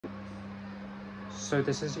So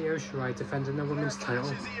this is Shirai defending the women's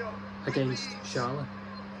title against Charlotte.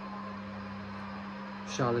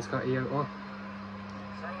 Charlotte's got Io up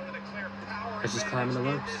as she's climbing the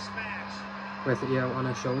ropes with Io on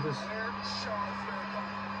her shoulders.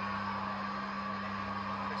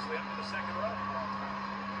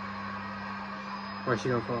 Where's she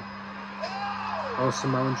going for? Oh,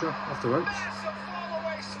 Samoan drop off the ropes.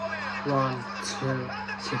 1, 2,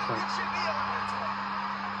 kick out.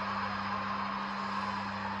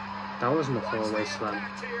 That wasn't a four-way slam.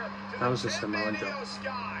 That was a Samoan drop.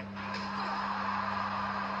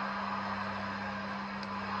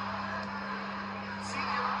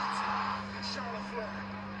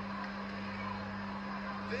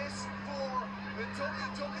 This for the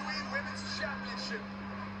WWE Women's Championship.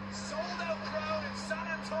 Sold out crowd in San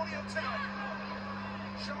Antonio tonight.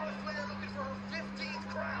 Charlotte Flair looking for her 15th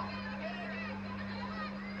crown.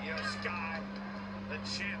 Io Sky, the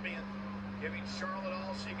champion, giving Charlotte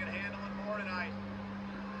all she can handle and more tonight.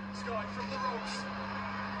 Sky from the ropes.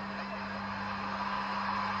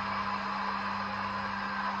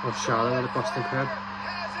 Oh, Charlotte with a Boston Crab.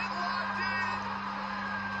 Has it locked in.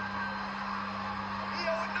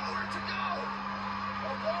 Io with nowhere to go.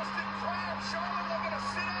 A Boston Crab. Charlotte looking to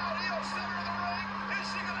sit out. Io center of the ring. Is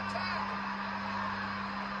she going to tap?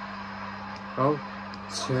 Oh,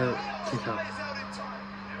 2, kick out. Plays out in time.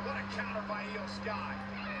 And what a counter by Io Sky.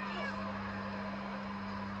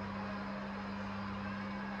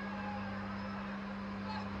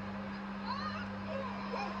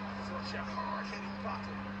 Such a hard-hitting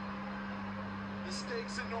battle. The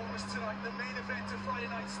stakes enormous tonight. The main event of Friday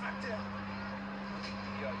Night Smackdown.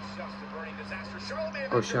 Just a burning disaster. Charlotte may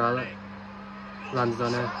have Oh, Charlotte landed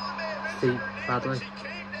on her feet badly. she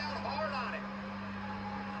came down hard on it.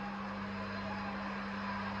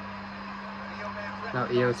 Now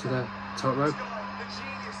Io to the top rope. The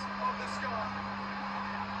genius of the Sky.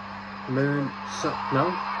 Moon, no?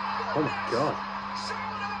 Oh my god.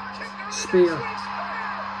 Charlotte kicked her Spear. to the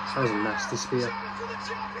That was a nasty spear. for the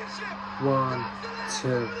championship. 1,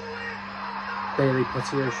 2. Bailey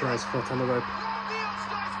puts Io Shirai's foot on the rope.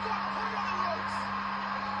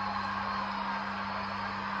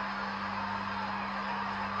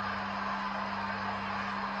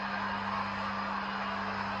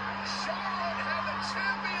 Charlotte had the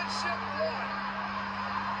championship won.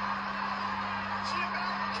 She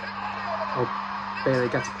about kicked Io. Oh, Bailey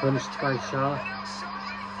gets punished by Charlotte.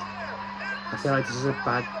 I feel like this is a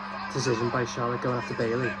bad decision by Charlotte going after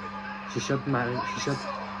Bailey. She should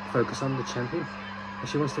focus on the champion. If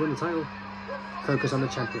she wants to win the title, focus on the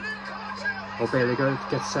champion. Or Bailey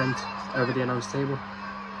gets sent over the announce table.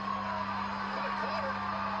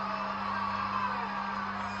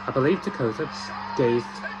 I believe Dakota gave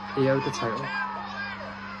Io the title,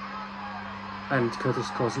 and Dakota's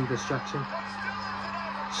causing distraction.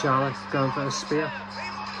 Charlotte going for a spear,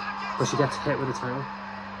 but she gets hit with the title.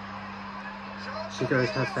 She goes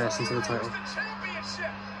head first into the title.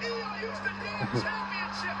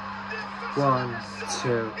 1,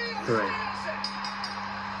 2, 3.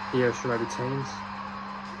 Io Shirai retains.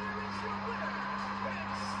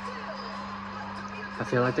 I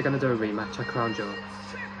feel like they're going to do a rematch at Crown Jewel.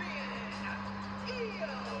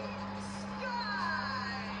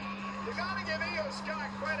 You gotta give Io Sky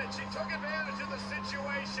credit. She took advantage of the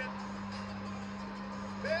situation.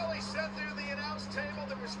 Bailey said through the announce table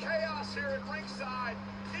there was chaos here at ringside.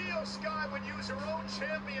 Io Sky would use her own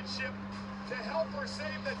championship to help her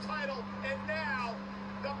save the title, and now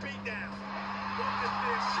the beatdown. Look at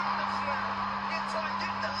this. Charlotte Flair in time,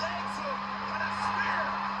 getting the legs hook and a spear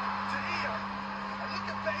to Io. And look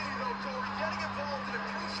at Bailey though, Corey, getting involved in a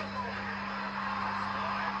crucial moment.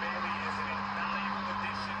 Bailey is an invaluable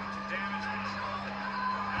addition to damage control,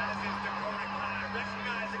 as is Dakota Kai,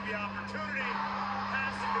 recognizing the opportunity,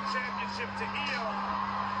 passing the championship to Io.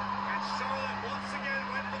 And Charlotte once again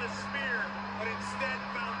went for the spear, but instead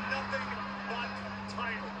found nothing but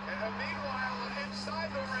title. And meanwhile, inside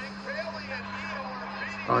the ring, Bailey and Io are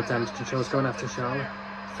beating. Oh, damage control's going after Charlotte.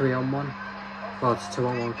 3 on 1. Well, it's 2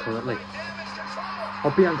 on 1 currently.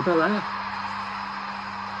 Oh, Bianca BELAIR.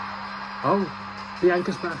 Oh,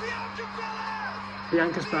 Bianca's back.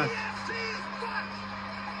 Bianca's back.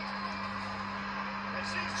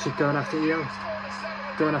 She's going after Io.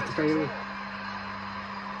 Going after Bailey.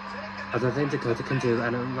 I don't think Dakota can do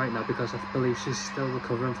anything right now because I believe she's still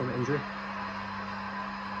recovering from an injury.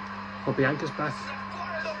 But Bianca's back.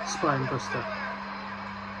 Spine buster.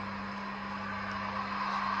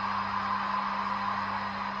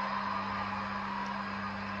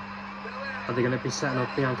 Are they going to be setting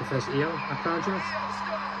up Bianca versus Io at Crown Jewel?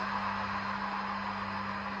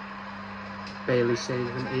 Bailey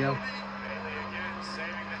saving Io.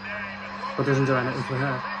 But doesn't do anything for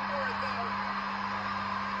her.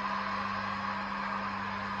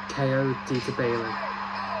 KO D to Bailey.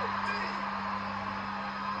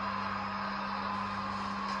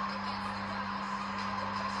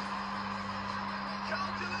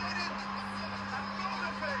 Calculated and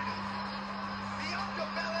motivated. BIANCA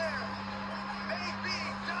BELAIR may be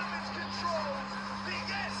damage control's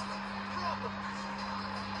biggest problem.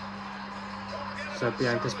 So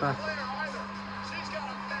Bianca's back. She's got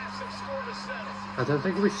a massive score to settle. I don't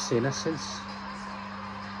think we've seen her since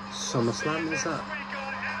SummerSlam, is that? Week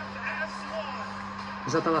on FS1.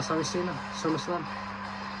 Is that the last time we've seen her? SummerSlam?